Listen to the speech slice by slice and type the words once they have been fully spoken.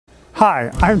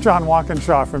Hi, I'm John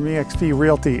Walkinshaw from eXp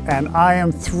Realty, and I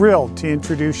am thrilled to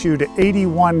introduce you to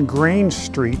 81 Grange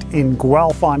Street in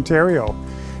Guelph, Ontario.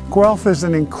 Guelph is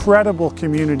an incredible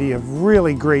community of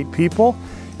really great people,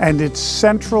 and it's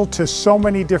central to so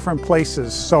many different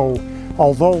places. So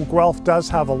although Guelph does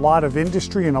have a lot of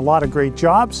industry and a lot of great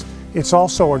jobs, it's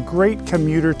also a great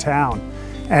commuter town.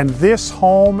 And this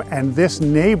home and this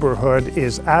neighborhood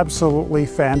is absolutely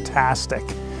fantastic.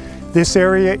 This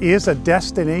area is a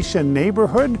destination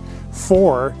neighborhood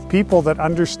for people that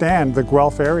understand the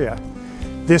Guelph area.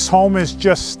 This home is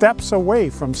just steps away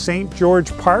from St.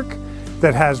 George Park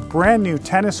that has brand new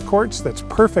tennis courts that's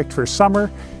perfect for summer.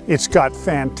 It's got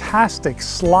fantastic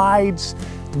slides.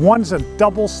 One's a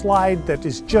double slide that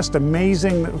is just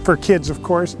amazing for kids, of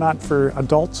course, not for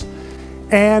adults.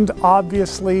 And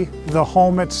obviously, the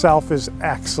home itself is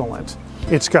excellent.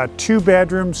 It's got 2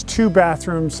 bedrooms, 2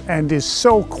 bathrooms, and is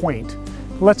so quaint.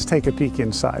 Let's take a peek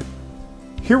inside.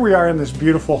 Here we are in this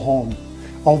beautiful home.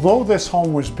 Although this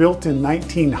home was built in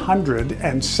 1900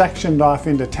 and sectioned off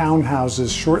into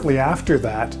townhouses shortly after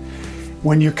that,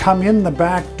 when you come in the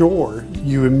back door,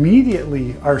 you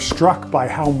immediately are struck by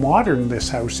how modern this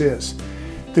house is.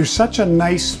 There's such a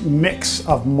nice mix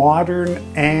of modern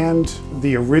and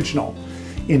the original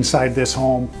inside this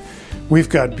home. We've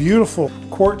got beautiful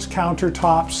quartz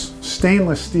countertops,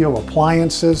 stainless steel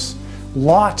appliances,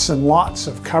 lots and lots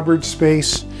of cupboard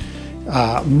space,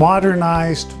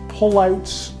 modernized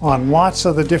pull-outs on lots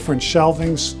of the different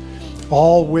shelvings,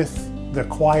 all with the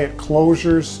quiet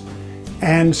closures,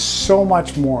 and so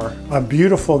much more. A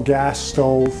beautiful gas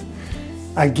stove.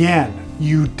 Again,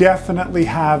 you definitely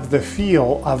have the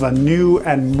feel of a new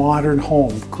and modern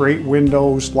home. Great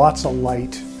windows, lots of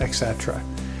light, etc.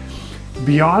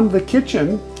 Beyond the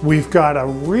kitchen, we've got a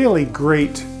really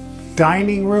great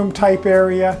dining room type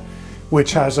area,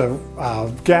 which has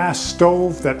a gas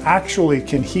stove that actually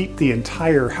can heat the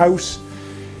entire house.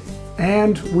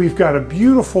 And we've got a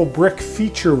beautiful brick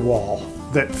feature wall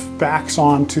that backs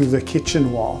onto the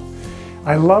kitchen wall.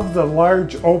 I love the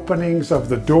large openings of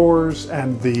the doors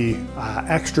and the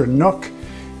extra nook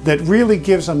that really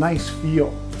gives a nice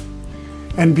feel.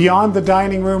 And beyond the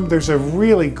dining room, there's a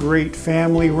really great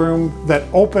family room that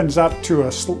opens up to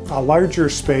a larger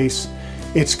space.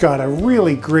 It's got a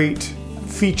really great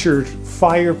featured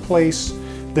fireplace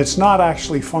that's not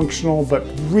actually functional, but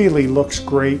really looks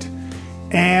great.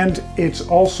 And it's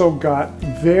also got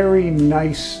very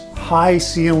nice high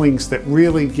ceilings that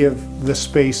really give the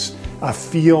space a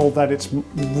feel that it's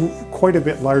quite a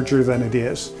bit larger than it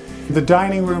is. The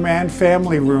dining room and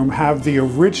family room have the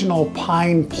original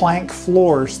pine plank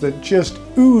floors that just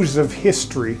ooze of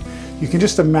history. You can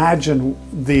just imagine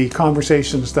the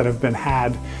conversations that have been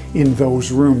had in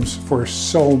those rooms for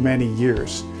so many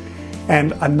years.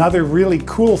 And another really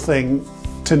cool thing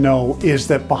to know is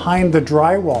that behind the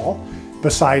drywall,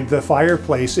 beside the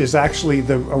fireplace, is actually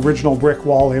the original brick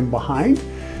wall in behind.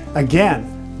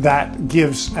 Again, that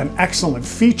gives an excellent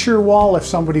feature wall if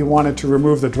somebody wanted to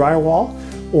remove the drywall,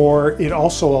 or it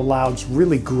also allows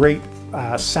really great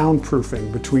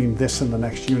soundproofing between this and the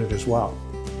next unit as well.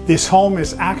 This home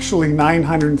is actually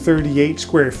 938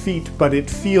 square feet, but it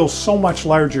feels so much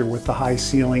larger with the high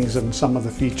ceilings and some of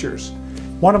the features.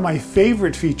 One of my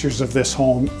favorite features of this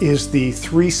home is the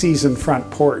 3-season front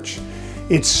porch.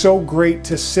 It's so great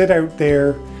to sit out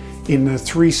there in the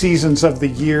 3 seasons of the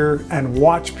year and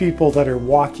watch people that are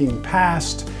walking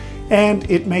past, and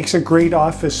it makes a great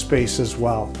office space as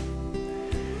well.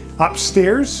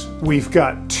 Upstairs, we've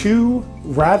got 2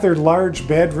 rather large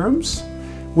bedrooms,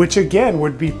 which again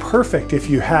would be perfect if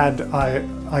you had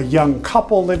a young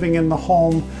couple living in the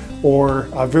home, or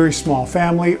a very small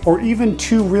family, or even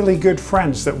 2 really good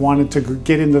friends that wanted to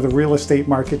get into the real estate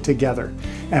market together,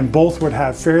 and both would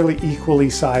have fairly equally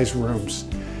sized rooms.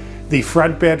 The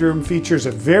front bedroom features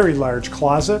a very large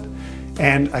closet,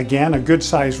 and again, a good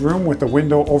sized room with a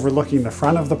window overlooking the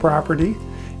front of the property,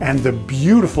 and the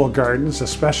beautiful gardens,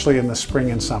 especially in the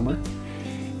spring and summer.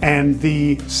 And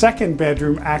the second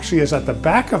bedroom actually is at the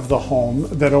back of the home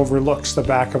that overlooks the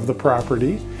back of the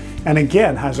property, and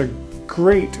again has a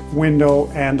great window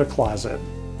and a closet.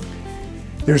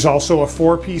 There's also a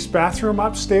 4-piece bathroom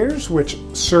upstairs, which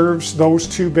serves those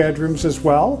 2 bedrooms as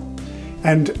well.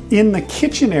 And in the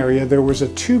kitchen area, there was a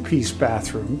 2-piece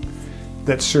bathroom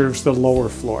that serves the lower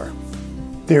floor.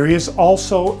 There is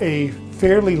also a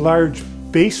fairly large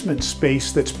basement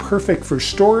space that's perfect for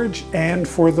storage and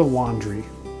for the laundry.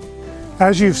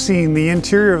 As you've seen, the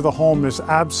interior of the home is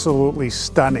absolutely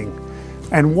stunning.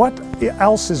 And what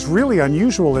else is really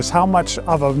unusual is how much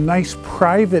of a nice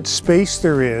private space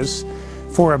there is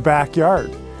for a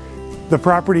backyard. The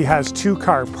property has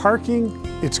 2-car parking.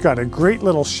 It's got a great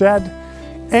little shed,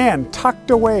 and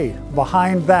tucked away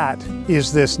behind that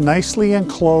is this nicely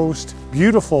enclosed,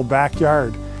 beautiful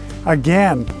backyard.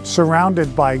 Again,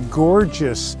 surrounded by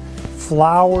gorgeous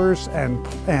flowers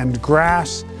and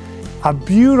grass. A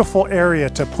beautiful area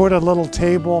to put a little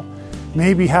table,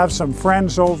 maybe have some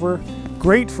friends over.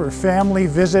 Great for family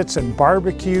visits and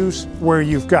barbecues where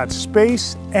you've got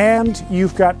space and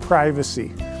you've got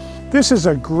privacy. This is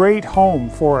a great home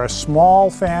for a small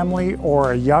family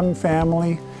or a young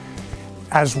family,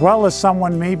 as well as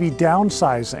someone maybe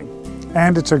downsizing.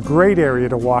 And it's a great area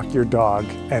to walk your dog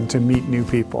and to meet new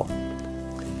people.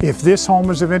 If this home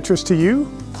is of interest to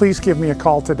you, please give me a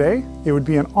call today. It would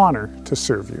be an honor to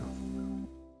serve you.